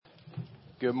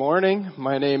Good morning.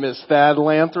 My name is Thad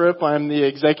Lathrop. I'm the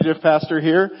executive pastor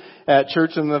here at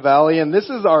Church in the Valley, and this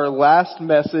is our last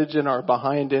message in our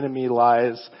Behind Enemy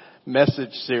Lies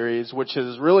message series, which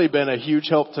has really been a huge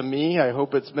help to me. I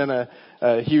hope it's been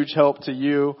a huge help to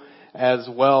you as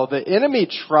well. The enemy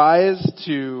tries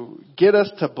to get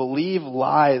us to believe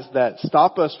lies that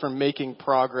stop us from making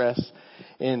progress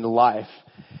in life.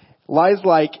 Lies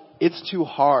like, it's too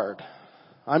hard.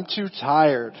 I'm too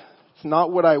tired. It's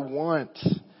not what I want.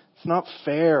 It's not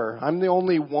fair. I'm the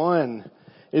only one.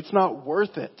 It's not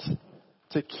worth it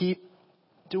to keep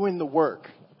doing the work,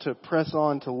 to press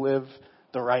on, to live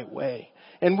the right way.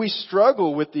 And we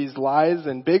struggle with these lies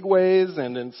in big ways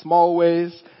and in small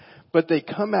ways, but they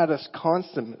come at us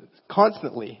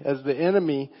constantly as the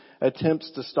enemy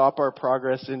attempts to stop our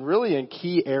progress in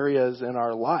key areas in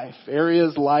our life.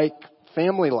 Areas like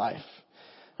family life.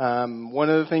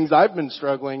 One of the things I've been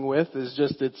struggling with is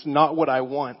just it's not what I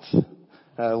want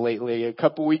lately. A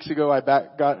couple weeks ago, I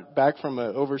got back from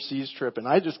an overseas trip, and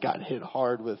I just got hit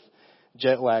hard with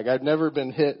jet lag. I've never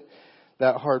been hit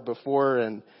that hard before,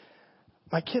 and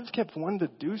my kids kept wanting to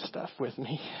do stuff with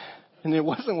me, and it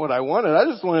wasn't what I wanted. I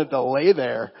just wanted to lay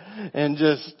there and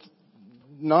just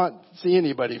not see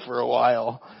anybody for a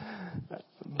while.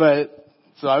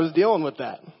 So I was dealing with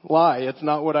that lie. It's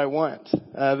not what I want.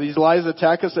 These lies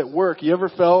attack us at work. You ever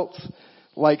felt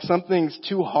like something's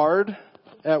too hard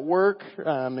at work,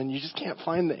 and you just can't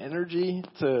find the energy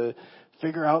to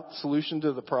figure out the solution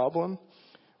to the problem?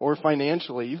 Or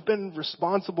financially, you've been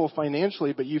responsible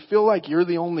financially, but you feel like you're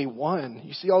the only one.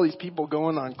 You see all these people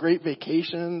going on great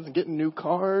vacations and getting new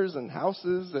cars and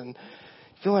houses, and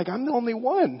you feel like I'm the only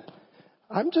one.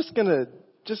 I'm just going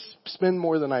to spend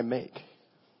more than I make.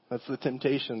 That's the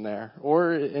temptation there.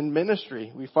 Or in ministry,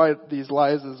 we fight these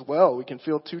lies as well. We can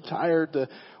feel too tired to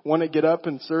want to get up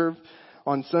and serve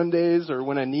on Sundays, or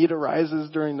when a need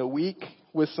arises during the week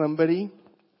with somebody.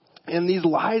 And these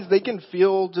lies, they can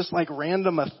feel just like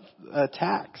random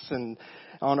attacks and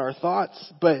on our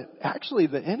thoughts. But actually,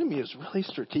 the enemy is really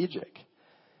strategic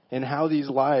in how these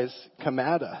lies come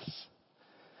at us.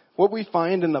 What we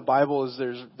find in the Bible is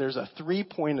there's a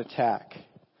 3-point attack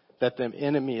that the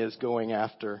enemy is going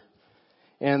after.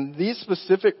 And these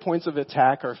specific points of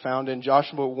attack are found in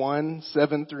Joshua 1,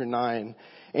 7 through 9.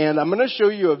 And I'm going to show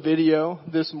you a video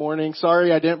this morning.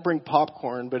 Sorry I didn't bring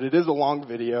popcorn, but it is a long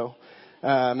video.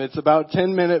 It's about a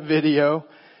 10-minute video.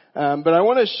 But I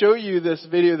want to show you this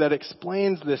video that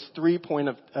explains this 3-point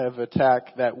of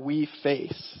attack that we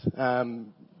face.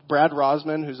 Brad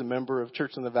Rosman, who's a member of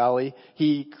Church in the Valley,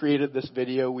 he created this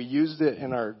video. We used it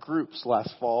in our groups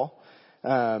last fall.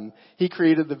 He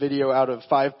created the video out of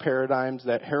 5 paradigms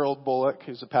that Harold Bullock,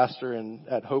 who's a pastor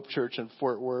at Hope Church in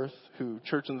Fort Worth, who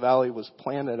Church in the Valley was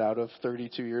planted out of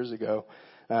 32 years ago.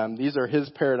 These are his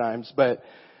paradigms, but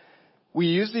we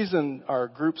used these in our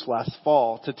groups last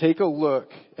fall to take a look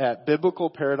at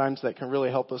biblical paradigms that can really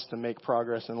help us to make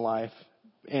progress in life.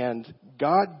 And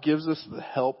God gives us the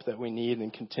help that we need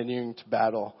in continuing to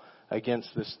battle against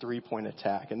this 3-point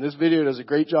attack. And this video does a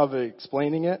great job of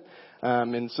explaining it.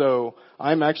 And so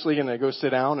I'm actually going to go sit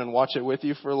down and watch it with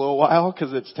you for a little while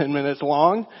because it's 10 minutes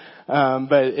long.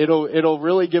 But it'll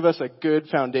really give us a good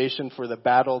foundation for the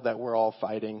battle that we're all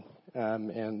fighting.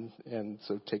 And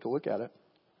so take a look at it.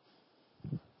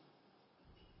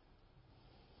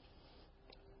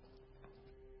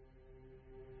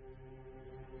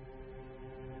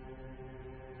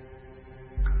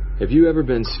 Have you ever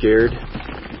been scared?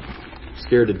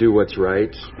 Scared to do what's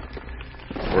right?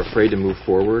 Or afraid to move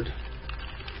forward?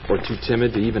 Or too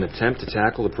timid to even attempt to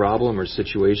tackle the problem or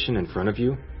situation in front of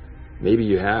you? Maybe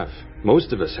you have.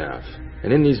 Most of us have.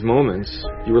 And in these moments,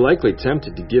 you were likely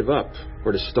tempted to give up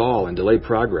or to stall and delay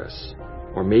progress.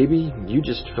 Or maybe you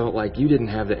just felt like you didn't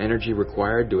have the energy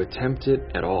required to attempt it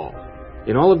at all.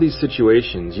 In all of these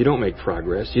situations, you don't make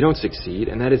progress, you don't succeed,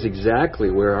 and that is exactly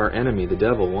where our enemy, the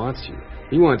devil, wants you.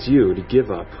 He wants you to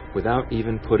give up without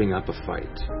even putting up a fight.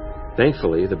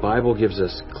 Thankfully, the Bible gives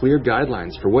us clear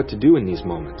guidelines for what to do in these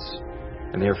moments,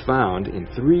 and they are found in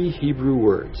 3 Hebrew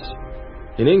words.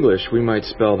 In English, we might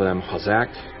spell them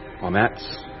Hazak, Ametz,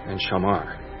 and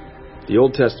Shamar. The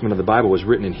Old Testament of the Bible was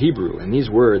written in Hebrew, and these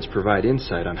words provide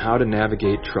insight on how to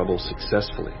navigate trouble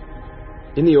successfully.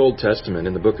 In the Old Testament,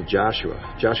 in the book of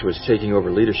Joshua, Joshua is taking over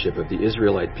leadership of the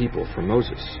Israelite people from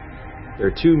Moses. There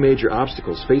are 2 major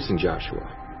obstacles facing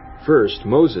Joshua. First,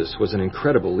 Moses was an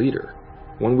incredible leader,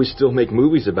 one we still make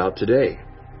movies about today,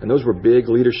 and those were big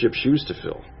leadership shoes to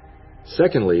fill.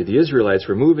 Secondly, the Israelites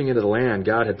were moving into the land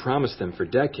God had promised them for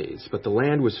decades, but the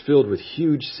land was filled with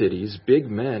huge cities, big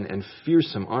men, and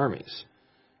fearsome armies.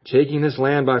 Taking this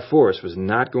land by force was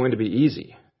not going to be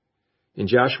easy. In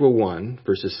Joshua 1,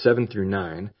 verses 7 through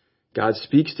 9, God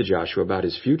speaks to Joshua about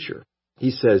his future.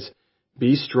 He says,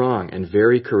 "Be strong and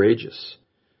very courageous.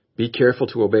 Be careful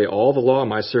to obey all the law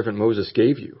my servant Moses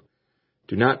gave you.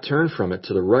 Do not turn from it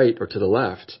to the right or to the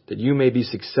left, that you may be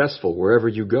successful wherever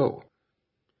you go.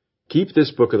 Keep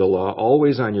this book of the law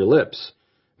always on your lips.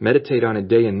 Meditate on it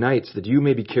day and night, so that you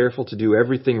may be careful to do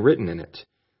everything written in it.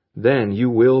 Then you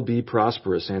will be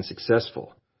prosperous and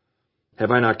successful.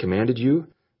 Have I not commanded you?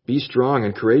 Be strong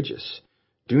and courageous.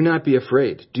 Do not be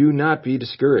afraid. Do not be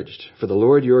discouraged, for the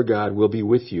Lord your God will be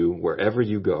with you wherever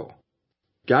you go."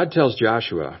 God tells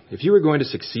Joshua, if you are going to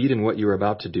succeed in what you are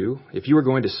about to do, if you are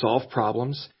going to solve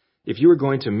problems, if you are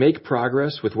going to make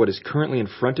progress with what is currently in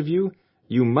front of you,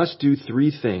 you must do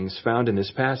three things found in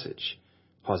this passage.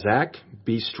 Hazak,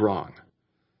 be strong.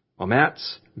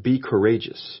 Amatz, be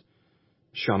courageous.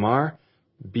 Shamar,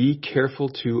 be careful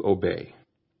to obey.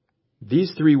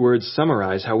 These three words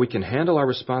summarize how we can handle our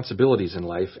responsibilities in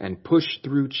life and push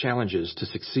through challenges to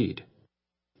succeed.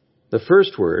 The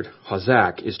first word,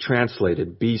 hazak, is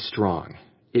translated be strong.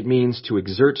 It means to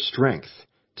exert strength,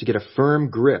 to get a firm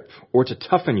grip, or to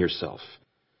toughen yourself.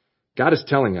 God is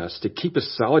telling us to keep a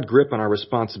solid grip on our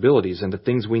responsibilities and the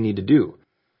things we need to do.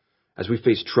 As we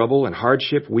face trouble and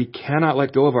hardship, we cannot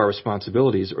let go of our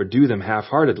responsibilities or do them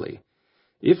half-heartedly.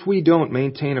 If we don't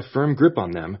maintain a firm grip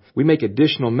on them, we make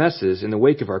additional messes in the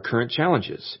wake of our current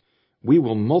challenges. We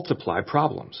will multiply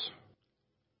problems.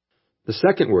 The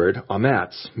second word,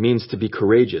 amatz, means to be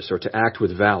courageous or to act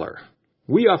with valor.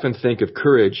 We often think of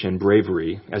courage and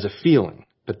bravery as a feeling,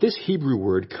 but this Hebrew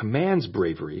word commands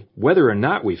bravery whether or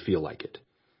not we feel like it.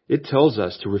 It tells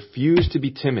us to refuse to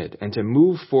be timid and to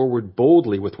move forward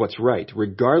boldly with what's right,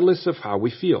 regardless of how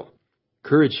we feel.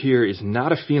 Courage here is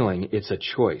not a feeling, it's a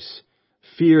choice.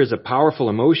 Fear is a powerful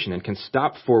emotion and can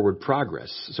stop forward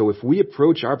progress, so if we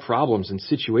approach our problems and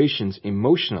situations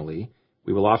emotionally,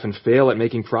 we will often fail at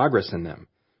making progress in them.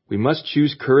 We must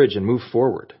choose courage and move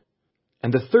forward.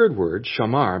 And the third word,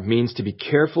 shamar, means to be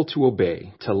careful to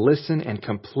obey, to listen and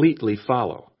completely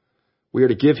follow. We are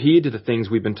to give heed to the things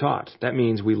we've been taught. That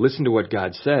means we listen to what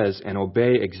God says and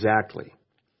obey exactly.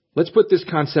 Let's put this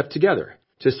concept together.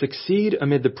 To succeed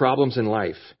amid the problems in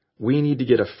life, we need to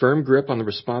get a firm grip on the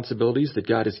responsibilities that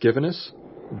God has given us,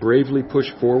 bravely push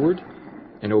forward,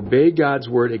 and obey God's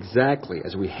word exactly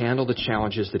as we handle the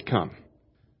challenges that come.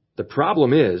 The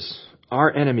problem is,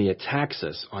 our enemy attacks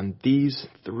us on these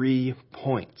 3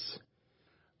 points.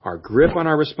 Our grip on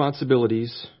our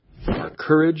responsibilities, our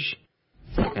courage,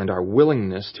 and our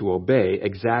willingness to obey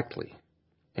exactly.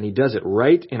 And he does it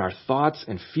right in our thoughts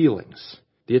and feelings.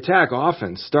 The attack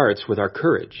often starts with our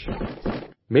courage.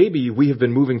 Maybe we have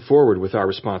been moving forward with our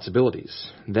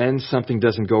responsibilities. Then something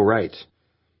doesn't go right.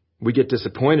 We get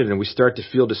disappointed and we start to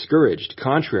feel discouraged,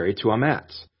 contrary to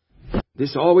amatz.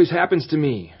 This always happens to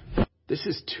me. This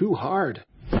is too hard.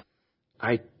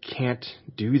 I can't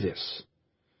do this.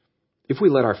 If we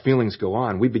let our feelings go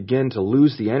on, we begin to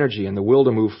lose the energy and the will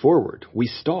to move forward. We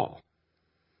stall.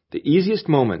 The easiest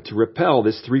moment to repel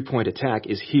this 3-point attack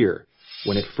is here,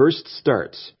 when it first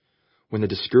starts. When the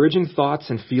discouraging thoughts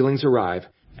and feelings arrive,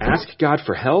 ask God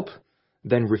for help,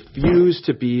 then refuse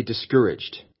to be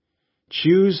discouraged.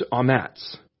 Choose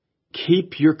amatz.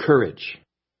 Keep your courage.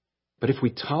 But if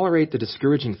we tolerate the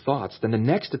discouraging thoughts, then the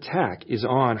next attack is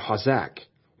on hazak.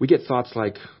 We get thoughts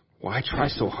like, why try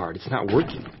so hard? It's not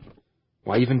working.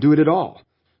 Why even do it at all?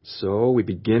 So we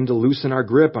begin to loosen our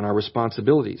grip on our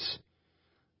responsibilities.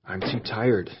 I'm too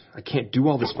tired. I can't do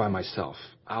all this by myself.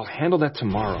 I'll handle that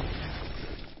tomorrow.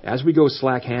 As we go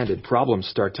slack-handed, problems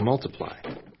start to multiply.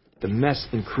 The mess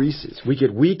increases. We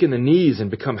get weak in the knees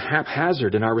and become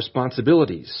haphazard in our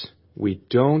responsibilities. We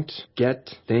don't get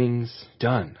things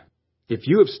done. If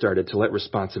you have started to let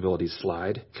responsibilities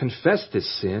slide, confess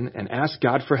this sin and ask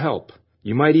God for help.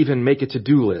 You might even make a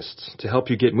to-do list to help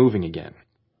you get moving again.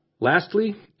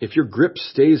 Lastly, if your grip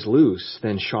stays loose,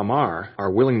 then shamar, our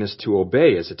willingness to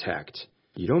obey, is attacked.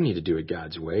 You don't need to do it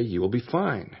God's way. You will be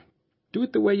fine. Do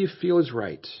it the way you feel is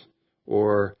right.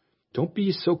 Or don't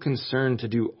be so concerned to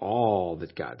do all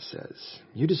that God says.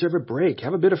 You deserve a break.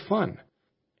 Have a bit of fun.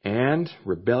 And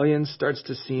rebellion starts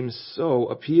to seem so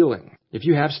appealing. If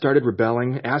you have started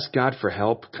rebelling, ask God for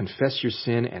help, confess your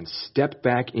sin, and step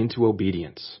back into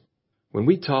obedience. When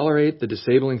we tolerate the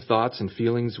disabling thoughts and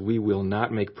feelings, we will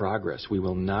not make progress. We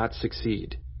will not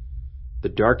succeed. The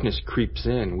darkness creeps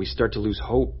in. We start to lose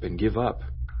hope and give up.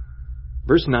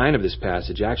 Verse 9 of this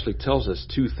passage actually tells us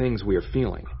 2 things we are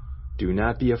feeling. Do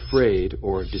not be afraid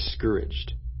or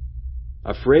discouraged.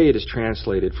 Afraid is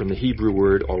translated from the Hebrew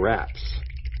word oratz,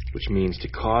 which means to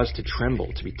cause to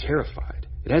tremble, to be terrified.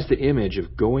 It has the image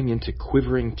of going into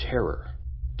quivering terror.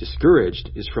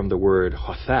 Discouraged is from the word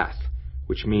hothath,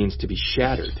 which means to be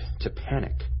shattered, to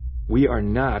panic. We are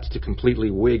not to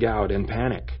completely wig out and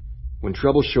panic. When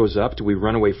trouble shows up, do we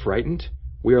run away frightened?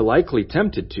 We are likely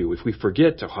tempted to if we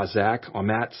forget to hazak,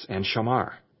 omatz, and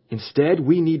shamar. Instead,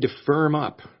 we need to firm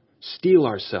up, steel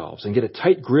ourselves, and get a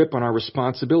tight grip on our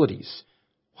responsibilities.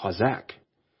 Hazak.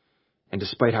 And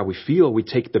despite how we feel, we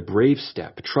take the brave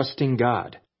step, trusting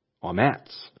God.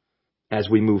 Omatz. As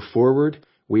we move forward,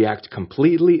 we act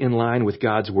completely in line with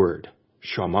God's word.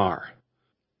 Shamar.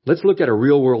 Let's look at a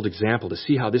real-world example to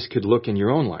see how this could look in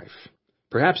your own life.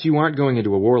 Perhaps you aren't going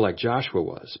into a war like Joshua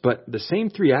was, but the same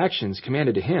 3 actions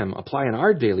commanded to him apply in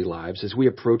our daily lives as we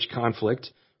approach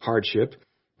conflict, hardship,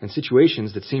 and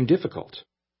situations that seem difficult.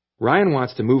 Ryan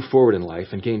wants to move forward in life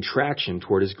and gain traction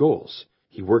toward his goals.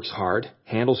 He works hard,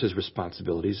 handles his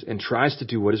responsibilities, and tries to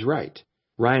do what is right.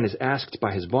 Ryan is asked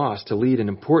by his boss to lead an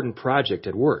important project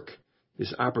at work.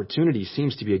 This opportunity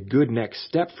seems to be a good next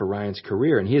step for Ryan's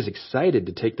career, and he is excited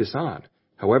to take this on.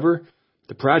 However,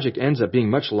 the project ends up being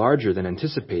much larger than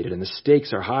anticipated, and the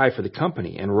stakes are high for the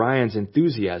company, and Ryan's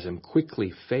enthusiasm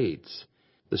quickly fades.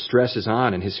 The stress is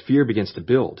on, and his fear begins to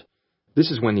build.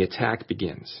 This is when the attack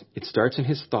begins. It starts in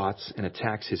his thoughts and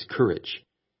attacks his courage.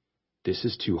 This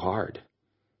is too hard.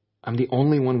 I'm the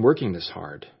only one working this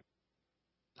hard.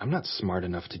 I'm not smart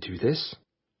enough to do this.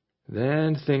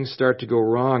 Then things start to go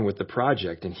wrong with the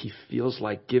project, and he feels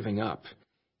like giving up.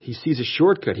 He sees a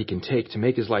shortcut he can take to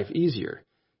make his life easier,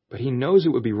 but he knows it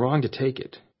would be wrong to take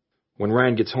it. When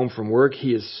Ryan gets home from work,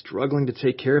 he is struggling to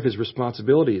take care of his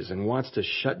responsibilities and wants to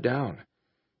shut down.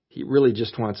 He really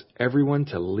just wants everyone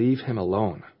to leave him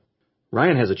alone.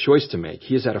 Ryan has a choice to make.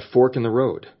 He is at a fork in the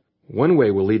road. One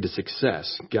way will lead to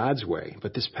success, God's way,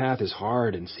 but this path is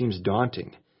hard and seems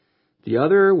daunting. The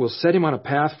other will set him on a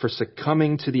path for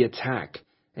succumbing to the attack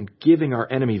and giving our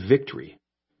enemy victory.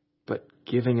 But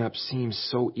giving up seems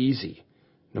so easy.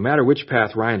 No matter which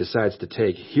path Ryan decides to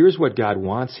take, here's what God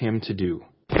wants him to do.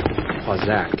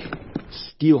 Hazak.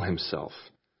 Steel himself.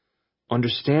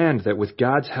 Understand that with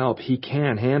God's help, he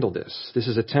can handle this. This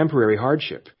is a temporary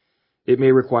hardship. It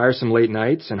may require some late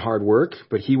nights and hard work,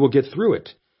 but he will get through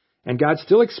it. And God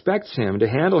still expects him to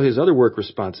handle his other work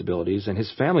responsibilities and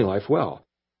his family life well.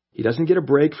 He doesn't get a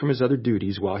break from his other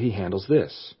duties while he handles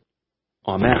this.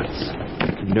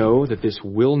 Omatz. Know that this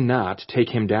will not take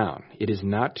him down. It is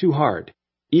not too hard.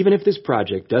 Even if this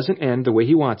project doesn't end the way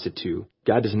he wants it to,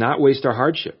 God does not waste our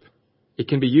hardship. It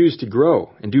can be used to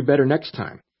grow and do better next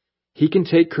time. He can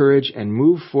take courage and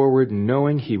move forward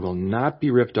knowing he will not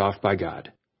be ripped off by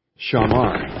God.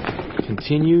 Shamar.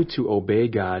 Continue to obey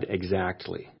God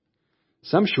exactly.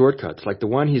 Some shortcuts, like the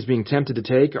one he's being tempted to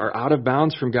take, are out of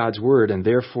bounds from God's word and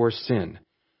therefore sin.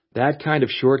 That kind of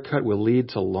shortcut will lead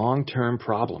to long-term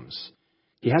problems.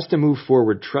 He has to move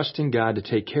forward trusting God to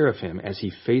take care of him as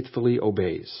he faithfully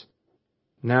obeys.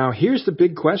 Now, here's the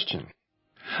big question.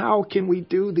 How can we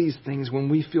do these things when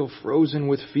we feel frozen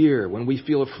with fear, when we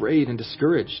feel afraid and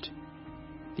discouraged?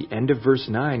 The end of verse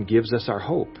 9 gives us our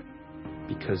hope,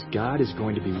 because God is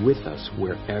going to be with us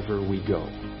wherever we go.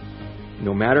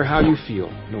 No matter how you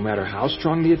feel, no matter how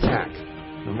strong the attack,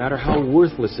 no matter how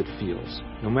worthless it feels,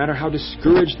 no matter how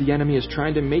discouraged the enemy is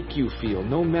trying to make you feel,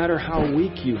 no matter how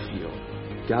weak you feel,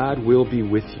 God will be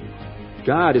with you.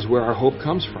 God is where our hope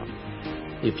comes from.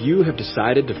 If you have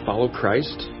decided to follow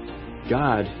Christ,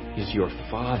 God is your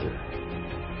Father.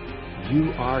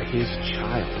 You are His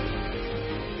child.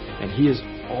 And He is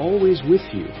always with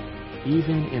you,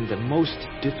 even in the most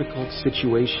difficult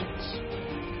situations.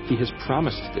 He has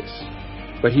promised this.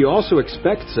 But He also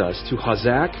expects us to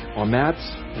hazak, omatz,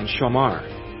 and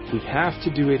shamar. We have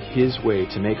to do it His way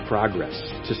to make progress,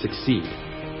 to succeed.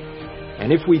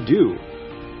 And if we do,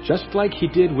 just like He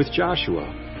did with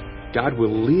Joshua, God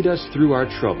will lead us through our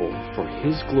trouble for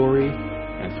His glory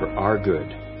and for our good.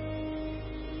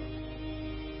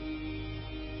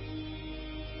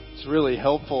 It's really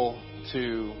helpful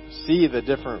to see the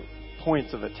different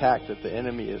points of attack that the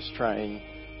enemy is trying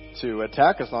to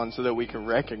attack us on so that we can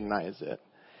recognize it.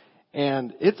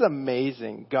 And it's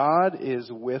amazing. God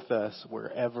is with us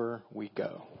wherever we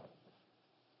go.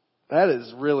 That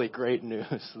is really great news.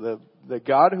 The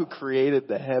God who created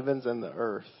the heavens and the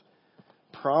earth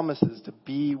promises to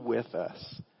be with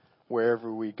us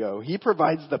wherever we go. He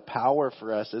provides the power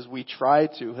for us as we try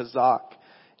to hazak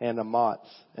and amatz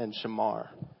and shamar.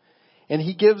 And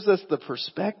He gives us the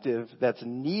perspective that's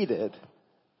needed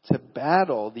to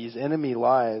battle these enemy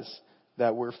lies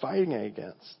that we're fighting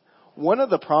against. One of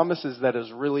the promises that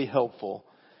is really helpful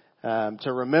to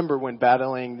remember when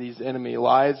battling these enemy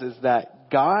lies is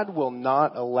that God will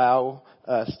not allow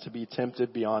us to be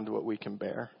tempted beyond what we can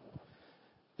bear.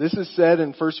 This is said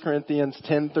in 1 Corinthians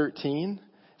 10:13.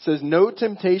 It says, "No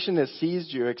temptation has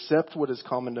seized you except what is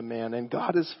common to man, and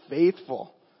God is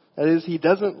faithful." That is, He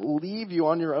doesn't leave you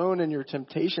on your own in your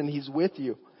temptation. He's with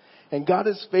you. And God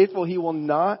is faithful. He will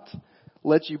not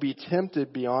let you be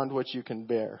tempted beyond what you can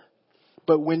bear.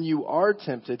 But when you are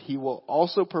tempted, He will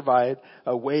also provide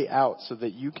a way out so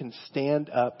that you can stand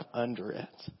up under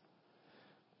it.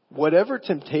 Whatever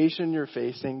temptation you're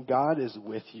facing, God is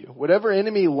with you. Whatever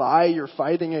enemy lie you're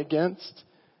fighting against,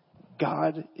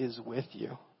 God is with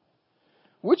you.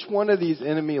 Which one of these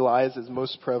enemy lies is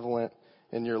most prevalent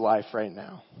in your life right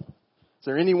now? Is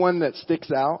there anyone that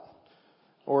sticks out?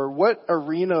 Or what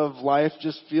arena of life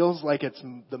just feels like it's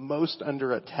the most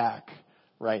under attack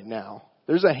right now?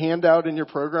 There's a handout in your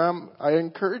program. I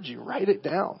encourage you, write it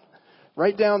down.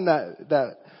 Write down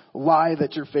that lie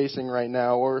that you're facing right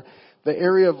now, or the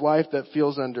area of life that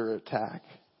feels under attack.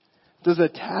 Does a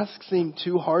task seem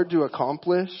too hard to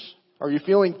accomplish? Are you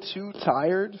feeling too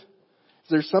tired? Is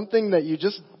there something that you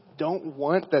just don't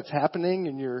want that's happening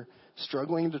and you're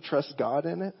struggling to trust God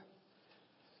in it?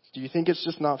 Do you think it's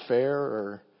just not fair,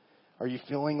 or are you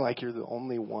feeling like you're the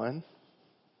only one?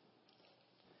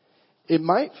 It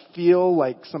might feel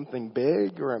like something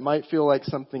big, or it might feel like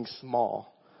something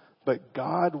small. But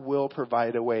God will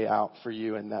provide a way out for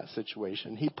you in that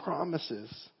situation. He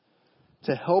promises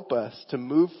to help us to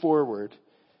move forward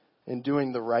in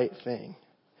doing the right thing.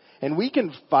 And we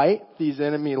can fight these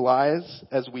enemy lies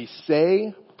as we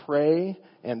say, pray,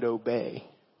 and obey.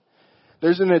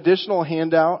 There's an additional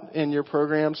handout in your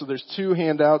program. So there's 2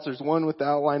 handouts. There's one with the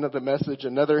outline of the message.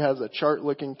 Another has a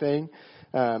chart-looking thing,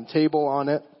 table on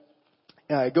it.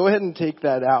 Go ahead and take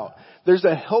that out. There's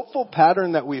a helpful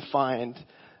pattern that we find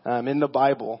in the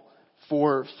Bible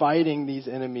for fighting these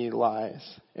enemy lies.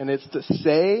 And it's to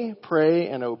say, pray,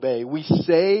 and obey. We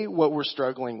say what we're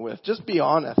struggling with. Just be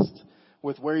honest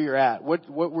with where you're at, what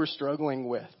we're struggling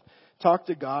with. Talk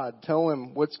to God. Tell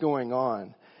Him what's going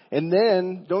on. And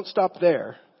then don't stop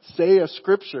there. Say a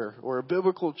scripture or a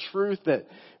biblical truth that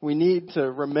we need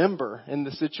to remember in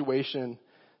the situation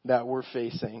that we're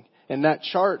facing. And that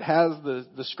chart has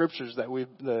the scriptures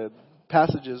the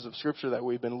passages of scripture that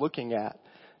we've been looking at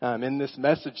in this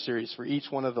message series for each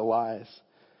one of the lies.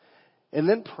 And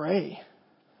then pray.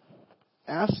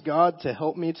 Ask God to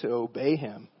help me to obey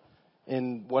Him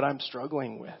in what I'm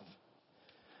struggling with.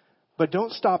 But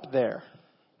don't stop there.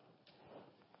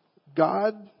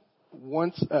 God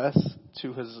wants us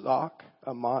to Hazak,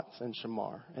 Amatz, and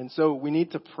Shamar. And so we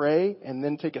need to pray and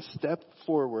then take a step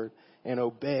forward and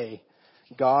obey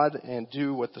God and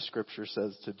do what the scripture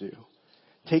says to do.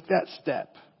 Take that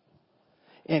step.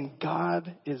 And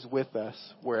God is with us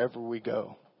wherever we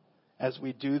go as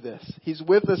we do this. He's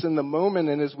with us in the moment,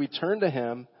 and as we turn to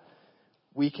Him,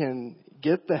 we can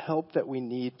get the help that we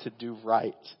need to do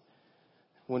right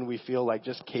when we feel like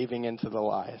just caving into the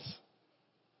lies.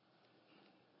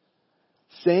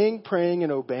 Saying, praying,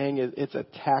 and obeying, it's a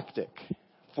tactic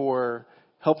for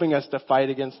helping us to fight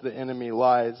against the enemy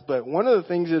lies. But one of the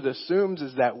things it assumes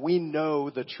is that we know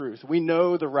the truth. We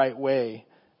know the right way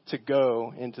to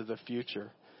go into the future.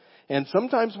 And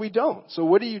sometimes we don't. So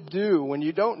what do you do when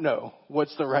you don't know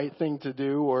what's the right thing to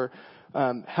do? Or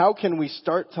how can we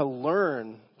start to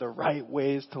learn the right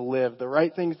ways to live, the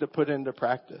right things to put into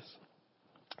practice?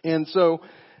 And so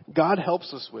God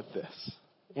helps us with this.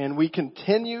 And we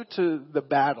continue to the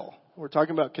battle. We're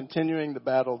talking about continuing the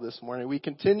battle this morning. We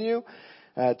continue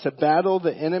to battle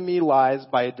the enemy lies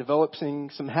by developing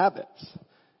some habits.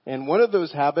 And one of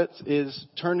those habits is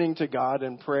turning to God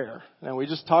in prayer. Now, we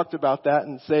just talked about that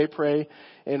and say, pray,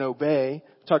 and obey.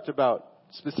 Talked about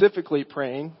specifically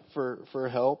praying for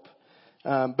help.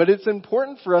 But it's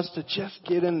important for us to just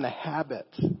get in the habit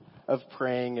of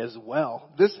praying as well.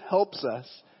 This helps us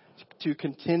to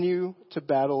continue to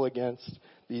battle against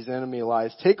these enemy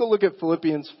lies. Take a look at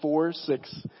Philippians 4,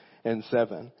 6, and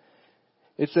 7.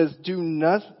 It says, do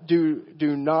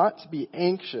not be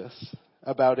anxious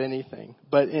about anything,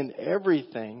 but in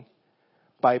everything,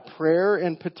 by prayer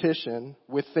and petition,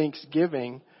 with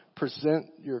thanksgiving, present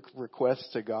your requests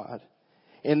to God.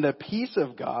 And the peace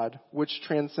of God, which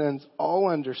transcends all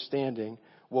understanding,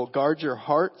 will guard your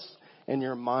hearts and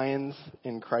your minds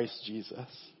in Christ Jesus.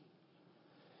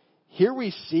 Here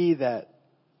we see that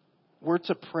we're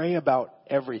to pray about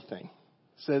everything.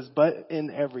 It says, but in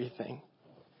everything.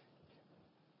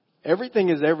 Everything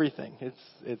is everything.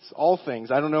 It's all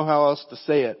things. I don't know how else to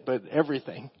say it, but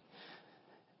everything.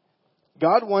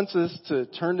 God wants us to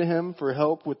turn to Him for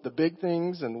help with the big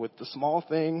things and with the small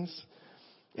things.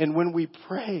 And when we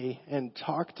pray and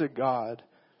talk to God,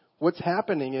 what's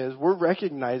happening is we're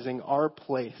recognizing our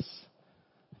place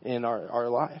in our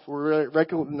life. We're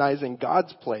recognizing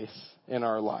God's place in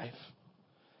our life.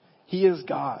 He is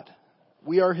God.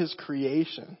 We are His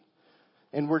creation.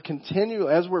 And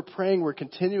as we're praying, we're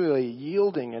continually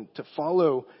yielding and to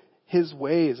follow His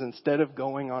ways instead of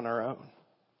going on our own.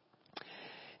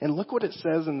 And look what it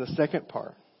says in the second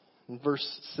part. In verse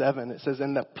 7, it says,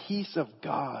 "And the peace of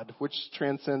God, which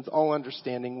transcends all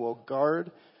understanding, will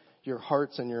guard your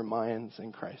hearts and your minds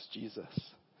in Christ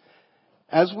Jesus."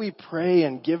 As we pray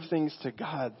and give things to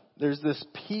God, there's this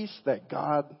peace that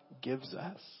God gives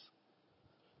us.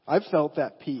 I've felt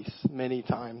that peace many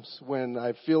times when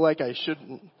I feel like I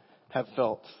shouldn't have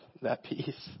felt that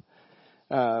peace.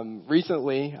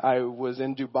 Recently, I was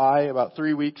in Dubai about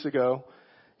 3 weeks ago,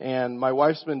 and my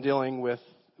wife's been dealing with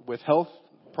health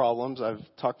problems. I've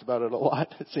talked about it a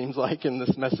lot, it seems like, in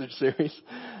this message series.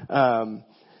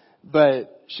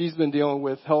 But she's been dealing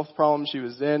with health problems. She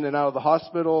was in and out of the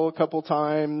hospital a couple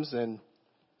times, and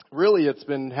really it's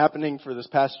been happening for this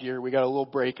past year. We got a little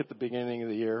break at the beginning of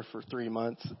the year for 3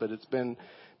 months, but it's been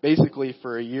basically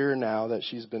for a year now that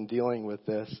she's been dealing with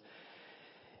this.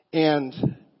 And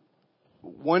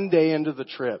one day into the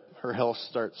trip, her health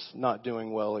starts not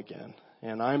doing well again.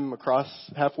 And I'm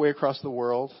halfway across the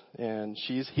world, and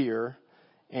she's here.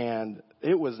 And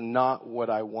it was not what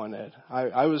I wanted.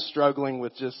 I was struggling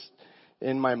with just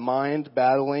in my mind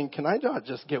battling, can I not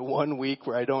just get 1 week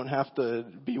where I don't have to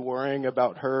be worrying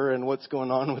about her and what's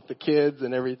going on with the kids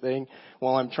and everything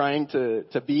while I'm trying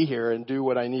to be here and do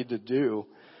what I need to do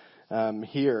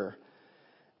here.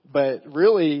 But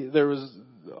really,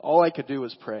 all I could do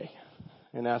was pray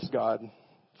and ask God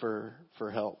for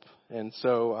help. And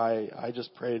so I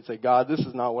just prayed and said, God, this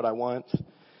is not what I want.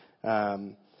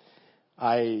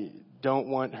 I don't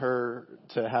want her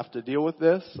to have to deal with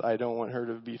this. I don't want her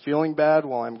to be feeling bad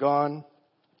while I'm gone.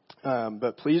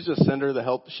 But please just send her the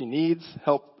help she needs.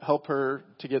 Help her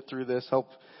to get through this. Help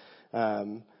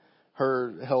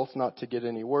her health not to get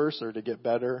any worse or to get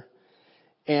better.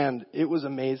 And it was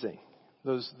amazing.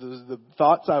 The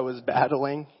thoughts I was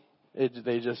battling,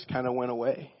 they just kind of went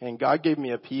away. And God gave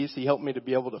me a peace. He helped me to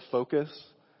be able to focus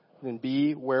and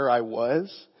be where I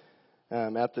was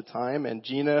at the time. And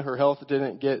Gina, her health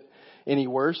didn't get any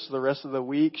worse the rest of the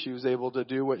week. She was able to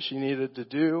do what she needed to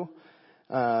do.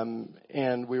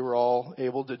 And we were all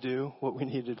able to do what we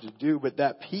needed to do. But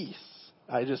that peace,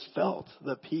 I just felt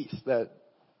the peace that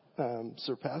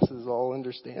surpasses all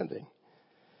understanding.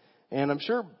 And I'm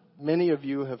sure many of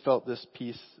you have felt this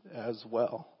peace as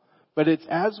well. But it's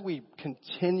as we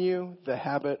continue the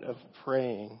habit of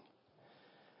praying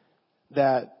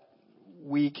that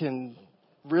we can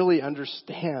really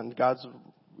understand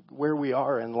where we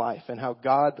are in life and how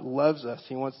God loves us.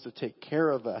 He wants to take care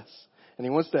of us, and He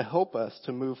wants to help us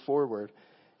to move forward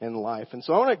in life. And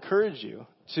so I want to encourage you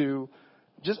to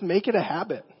just make it a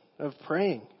habit of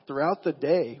praying throughout the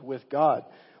day with God.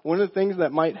 One of the things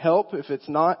that might help, if it's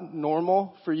not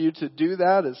normal for you to do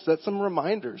that, is set some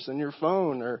reminders in your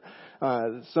phone or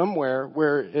somewhere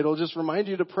where it'll just remind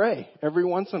you to pray every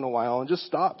once in a while, and just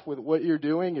stop with what you're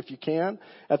doing if you can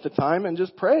at the time and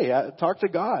just pray. Talk to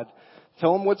God.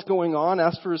 Tell Him what's going on.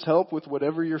 Ask for His help with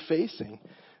whatever you're facing,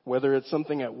 whether it's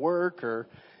something at work or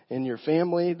in your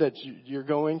family that you're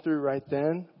going through right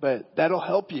then. But that'll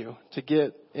help you to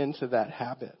get into that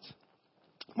habit.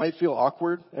 It might feel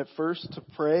awkward at first to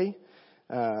pray.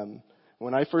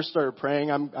 When I first started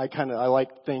praying, I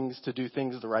like to do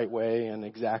things the right way and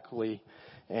exactly.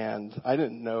 And I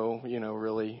didn't know,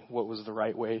 really what was the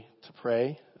right way to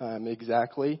pray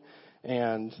exactly.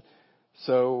 And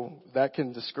so that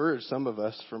can discourage some of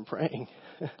us from praying.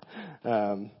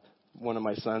 One of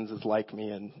my sons is like me,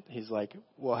 and he's like,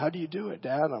 well, how do you do it,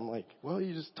 Dad? I'm like, well,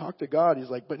 you just talk to God. He's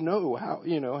like, but no, how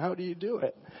do you do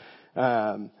it?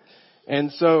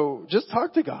 And so just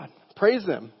talk to God. Praise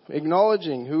Him,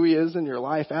 acknowledging who He is in your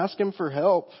life. Ask Him for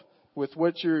help with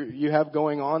what you have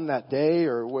going on that day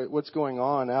or what's going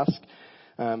on. Ask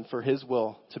for His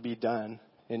will to be done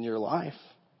in your life.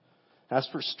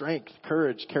 Ask for strength,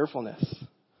 courage, carefulness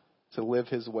to live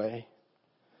His way.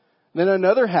 Then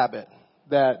another habit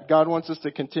that God wants us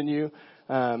to continue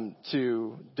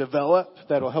to develop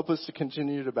that will help us to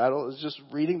continue to battle is just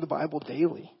reading the Bible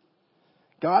daily.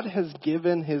 God has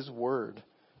given His Word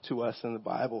to us in the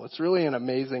Bible. It's really an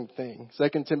amazing thing.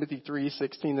 2 Timothy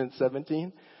 3:16 and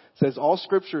 17 says, all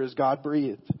Scripture is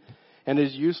God-breathed and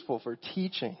is useful for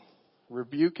teaching,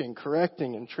 rebuking,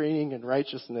 correcting, and training in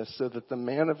righteousness, so that the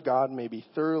man of God may be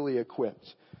thoroughly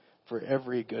equipped for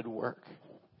every good work.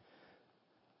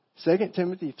 2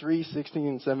 Timothy 3:16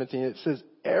 and 17, it says,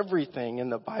 everything in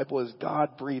the Bible is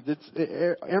God-breathed.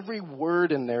 Every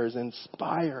word in there is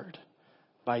inspired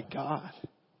by God.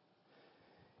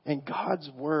 And God's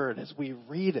word, as we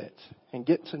read it and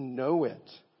get to know it,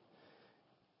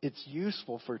 it's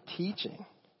useful for teaching.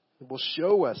 It will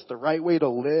show us the right way to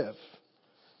live.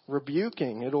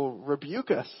 Rebuking, it'll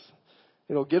rebuke us.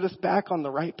 It'll get us back on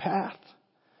the right path.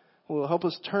 It will help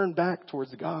us turn back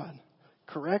towards God,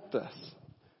 correct us.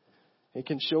 It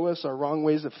can show us our wrong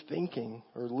ways of thinking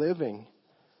or living,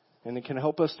 and it can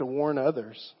help us to warn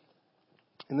others.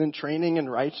 And then training in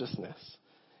righteousness.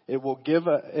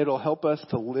 It'll help us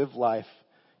to live life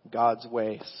God's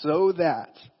way so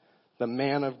that the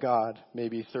man of God may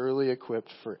be thoroughly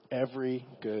equipped for every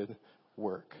good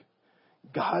work.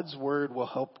 God's word will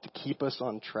help to keep us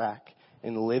on track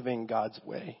in living God's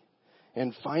way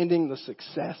and finding the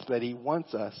success that he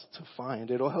wants us to find.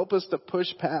 It'll help us to push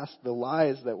past the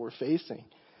lies that we're facing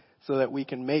so that we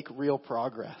can make real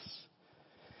progress.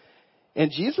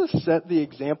 And Jesus set the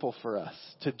example for us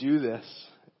to do this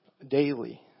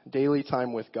daily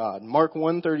time with God. Mark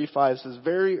 1:35 says,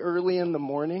 very early in the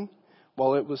morning,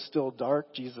 while it was still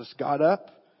dark, Jesus got up,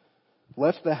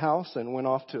 left the house, and went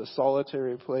off to a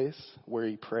solitary place where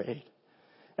he prayed.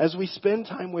 As we spend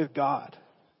time with God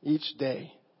each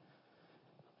day,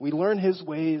 we learn his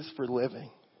ways for living.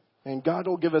 And God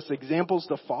will give us examples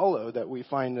to follow that we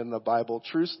find in the Bible,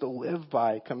 truths to live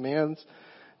by, commands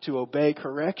to obey,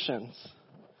 corrections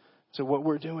to what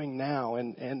we're doing now.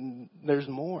 And there's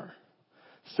more.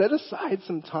 Set aside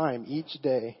some time each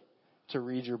day to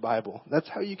read your Bible. That's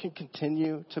how you can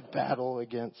continue to battle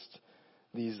against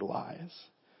these lies.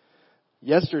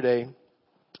 Yesterday,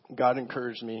 God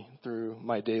encouraged me through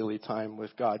my daily time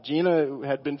with God. Gina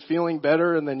had been feeling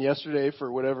better, and then yesterday,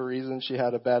 for whatever reason, she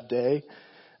had a bad day.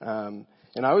 And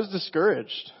I was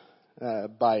discouraged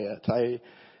by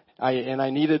it. I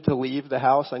needed to leave the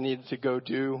house. I needed to go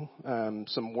do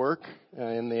some work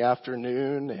in the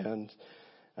afternoon,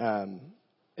 and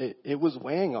it was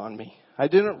weighing on me. I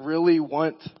didn't really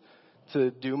want to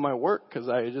do my work because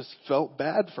I just felt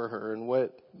bad for her and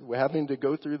having to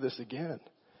go through this again.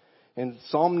 In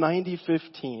Psalm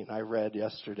 90:15, I read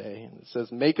yesterday, and it says,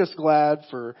 make us glad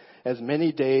for as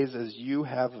many days as you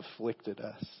have afflicted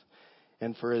us,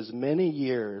 and for as many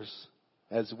years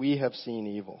as we have seen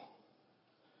evil.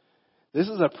 This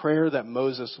is a prayer that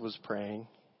Moses was praying,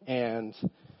 and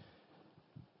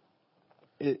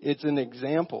it's an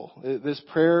example. This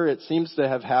prayer, it seems to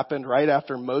have happened right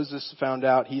after Moses found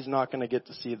out he's not going to get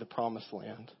to see the promised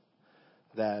land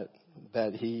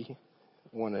that he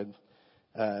wanted.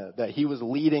 That he was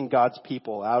leading God's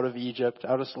people out of Egypt,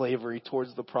 out of slavery,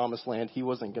 towards the promised land. He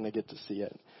wasn't going to get to see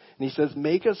it. And he says,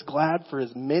 make us glad for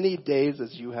as many days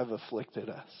as you have afflicted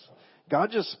us.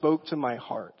 God just spoke to my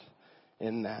heart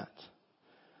in that.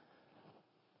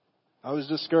 I was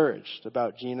discouraged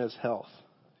about Gina's health.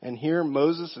 And here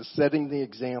Moses is setting the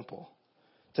example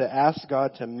to ask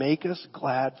God to make us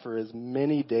glad for as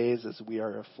many days as we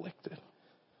are afflicted.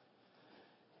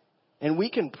 And we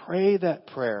can pray that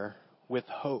prayer with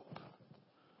hope,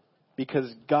 because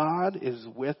God is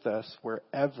with us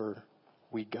wherever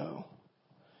we go.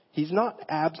 He's not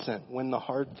absent when the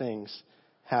hard things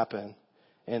happen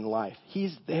in life.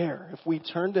 He's there. If we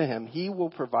turn to him, he will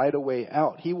provide a way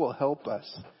out. He will help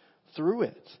us through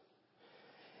it.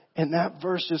 And that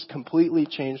verse just completely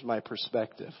changed my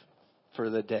perspective for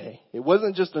the day. It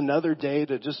wasn't just another day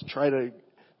to just try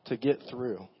to get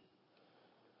through.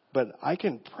 But I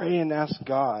can pray and ask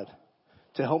God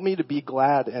to help me to be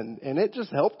glad, and it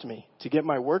just helped me to get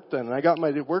my work done. And I got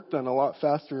my work done a lot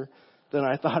faster than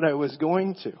I thought I was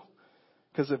going to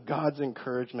because of God's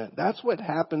encouragement. That's what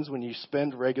happens when you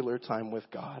spend regular time with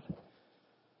God.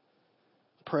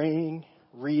 Praying,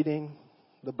 reading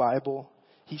the Bible.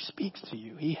 He speaks to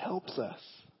you. He helps us.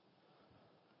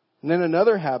 And then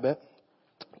another habit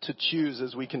to choose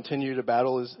as we continue to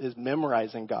battle is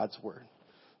memorizing God's word.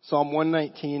 Psalm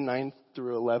 119, 9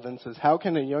 through 11 says, how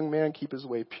can a young man keep his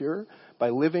way pure? By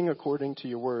living according to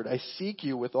your word. I seek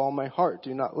you with all my heart.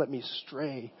 Do not let me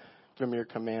stray from your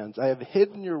commands. I have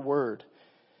hidden your word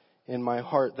in my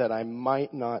heart that I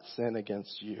might not sin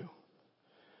against you.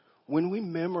 When we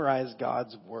memorize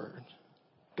God's word,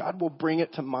 God will bring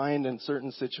it to mind in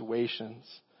certain situations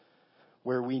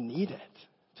where we need it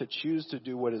to choose to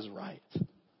do what is right.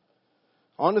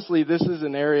 Honestly, this is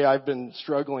an area I've been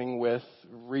struggling with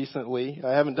recently.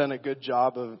 I haven't done a good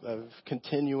job of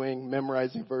continuing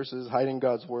memorizing verses, hiding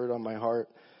God's word on my heart.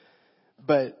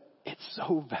 But it's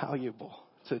so valuable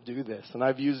to do this. And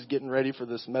I've used getting ready for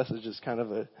this message as kind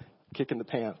of a kick in the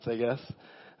pants, I guess,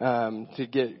 to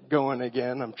get going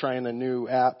again. I'm trying a new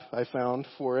app I found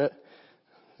for it.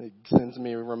 It sends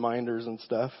me reminders and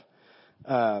stuff.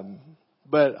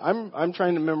 But I'm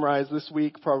trying to memorize this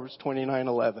week Proverbs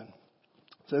 29:11.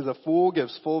 It says, "A fool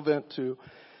gives full vent to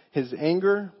his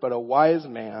anger, but a wise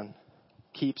man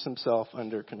keeps himself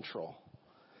under control."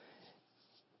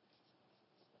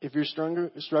 If you're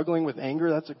struggling with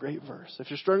anger, that's a great verse. If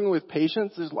you're struggling with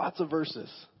patience, there's lots of verses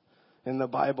in the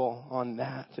Bible on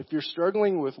that. If you're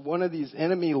struggling with one of these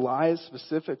enemy lies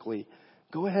specifically,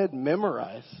 go ahead and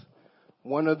memorize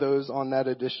one of those on that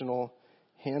additional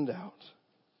handout.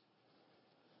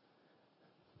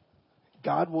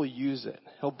 God will use it.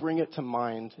 He'll bring it to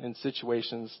mind in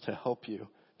situations to help you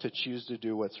to choose to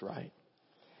do what's right.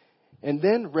 And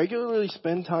then regularly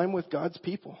spend time with God's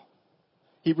people.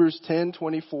 Hebrews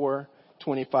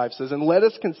 10:24-25 says, "And let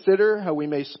us consider how we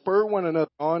may spur one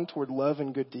another on toward love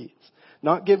and good deeds,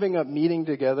 not giving up meeting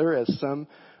together as some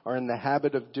are in the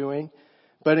habit of doing,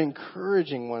 but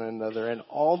encouraging one another, and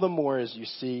all the more as you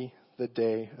see the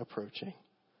day approaching."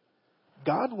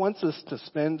 God wants us to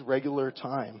spend regular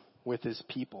time with His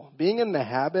people. Being in the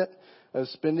habit of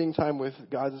spending time with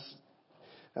God's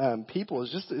people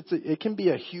is it can be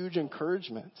a huge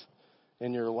encouragement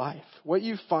in your life. What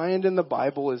you find in the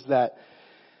Bible is that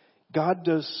God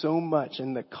does so much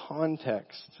in the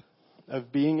context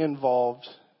of being involved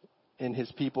in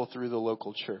His people through the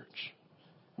local church.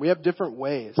 We have different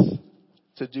ways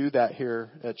to do that here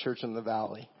at Church in the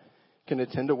Valley. You can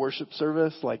attend a worship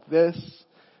service like this.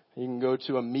 You can go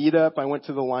to a meetup. I went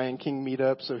to the Lion King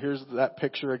meetup, so here's that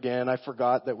picture again. I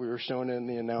forgot that we were showing it in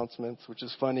the announcements, which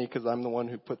is funny because I'm the one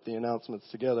who put the announcements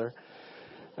together.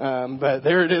 But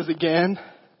there it is again,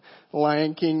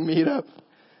 Lion King meetup.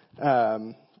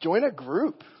 Join a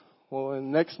group. Well,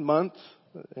 next month,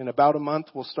 in about a month,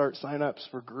 we'll start sign-ups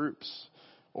for groups.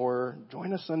 Or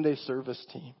join a Sunday service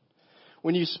team.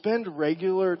 When you spend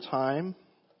regular time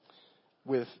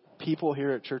with people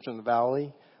here at Church in the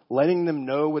Valley, letting them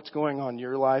know what's going on in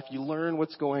your life, you learn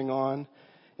what's going on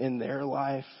in their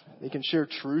life. They can share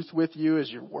truth with you as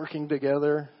you're working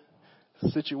together.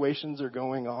 Situations are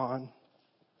going on.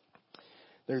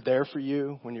 They're there for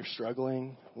you when you're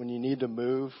struggling, when you need to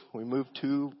move. We moved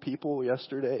 2 people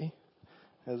yesterday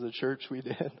as a church, we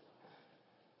did.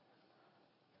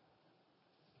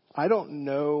 I don't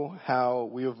know how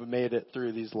we have made it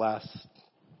through these last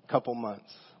couple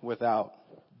months without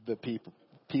the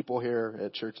people here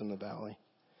at Church in the Valley.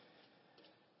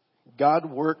 God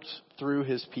worked through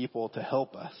His people to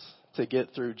help us to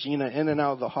get through Gina in and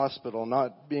out of the hospital,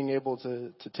 not being able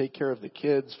to take care of the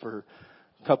kids for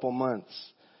a couple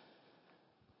months.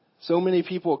 So many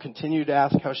people continue to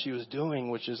ask how she was doing,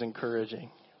 which is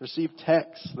encouraging. Received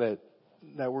texts that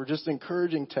were just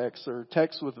encouraging texts, or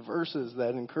texts with verses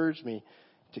that encouraged me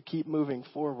to keep moving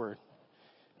forward.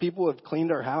 People have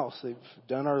cleaned our house. They've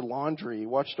done our laundry,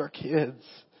 watched our kids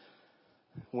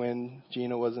when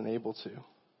Gina wasn't able to.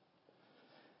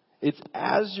 It's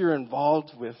as you're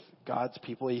involved with God's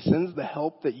people, He sends the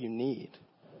help that you need.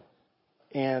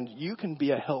 And you can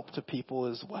be a help to people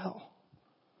as well.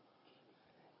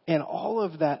 And all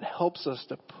of that helps us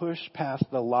to push past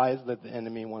the lies that the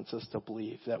enemy wants us to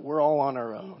believe, that we're all on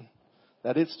our own,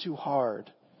 that it's too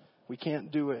hard. We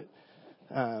can't do it.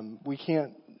 We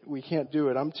can't do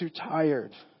it. I'm too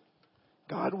tired.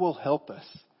 God will help us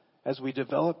as we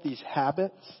develop these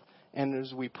habits and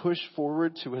as we push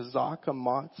forward to Hazak,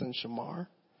 Amatz, and Shamar.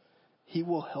 He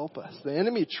will help us. The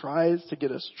enemy tries to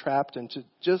get us trapped into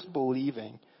just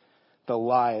believing the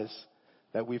lies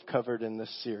that we've covered in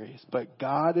this series. But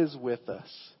God is with us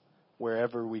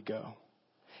wherever we go.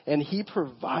 And He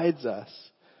provides us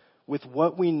with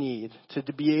what we need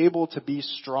to be able to be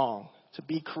strong, to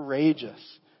be courageous,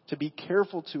 to be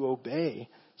careful to obey,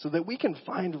 so that we can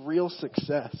find real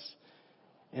success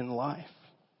in life.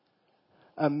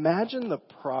 Imagine the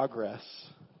progress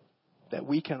that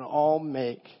we can all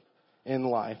make in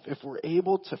life if we're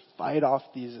able to fight off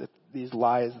these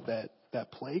lies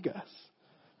that plague us.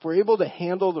 If we're able to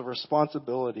handle the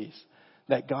responsibilities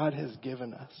that God has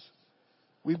given us,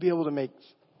 we'd be able to make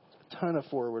a ton of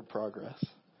forward progress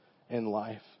in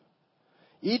life.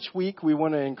 Each week we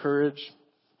want to encourage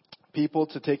people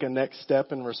to take a next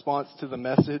step in response to the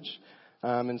message.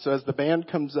 And so as the band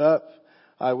comes up,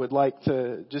 I would like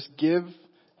to just give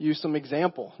you some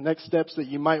next steps that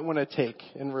you might want to take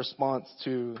in response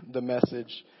to the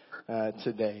message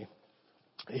today.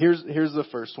 Here's the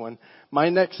first one. My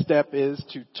next step is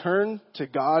to turn to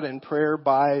God in prayer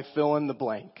by fill in the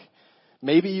blank.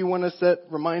 Maybe you want to set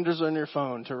reminders on your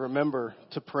phone to remember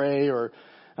to pray, or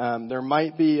there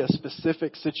might be a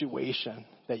specific situation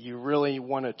that you really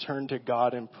want to turn to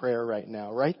God in prayer right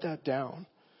now. Write that down.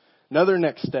 Another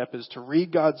next step is to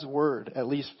read God's Word at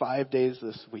least 5 days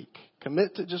this week.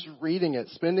 Commit to just reading it,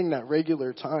 spending that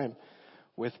regular time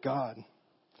with God.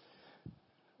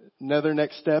 Another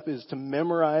next step is to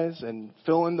memorize and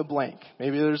fill in the blank.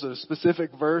 Maybe there's a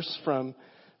specific verse from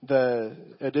the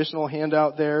additional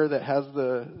handout there that has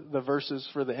the verses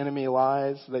for the enemy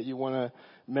lies that you want to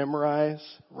memorize.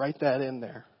 Write that in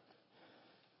there.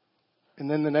 And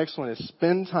then the next one is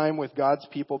spend time with God's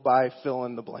people by fill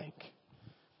in the blank.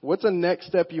 What's the next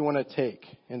step you want to take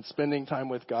in spending time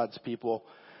with God's people?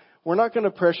 We're not going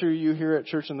to pressure you here at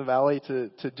Church in the Valley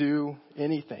to do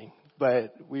anything,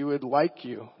 but we would like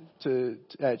you to,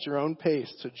 at your own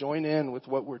pace, to join in with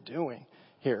what we're doing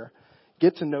here.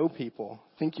 Get to know people.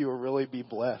 I think you will really be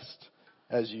blessed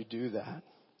as you do that.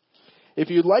 If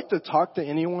you'd like to talk to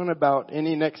anyone about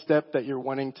any next step that you're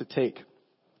wanting to take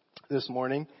this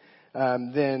morning,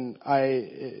 then I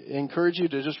encourage you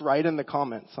to just write in the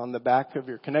comments on the back of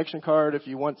your connection card if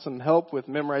you want some help with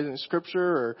memorizing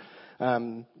scripture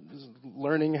or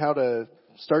learning how to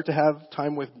start to have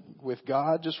time with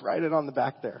God. Just write it on the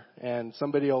back there, and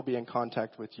somebody will be in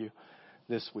contact with you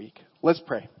this week. Let's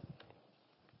pray.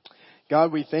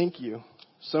 God, we thank you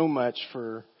so much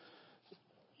for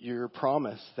your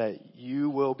promise that you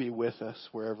will be with us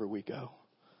wherever we go.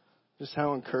 Just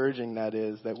how encouraging that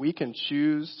is, that we can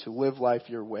choose to live life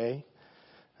your way,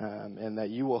 and that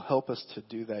you will help us to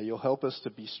do that. You'll help us to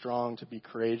be strong, to be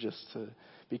courageous, to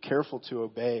be careful to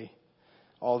obey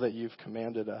all that you've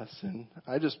commanded us. And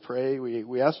I just pray,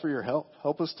 we ask for your help.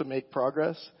 Help us to make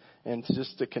progress and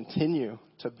to continue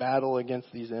to battle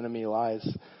against these enemy lies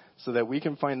so that we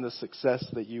can find the success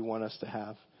that you want us to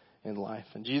have in life.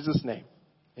 In Jesus' name,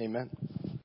 amen.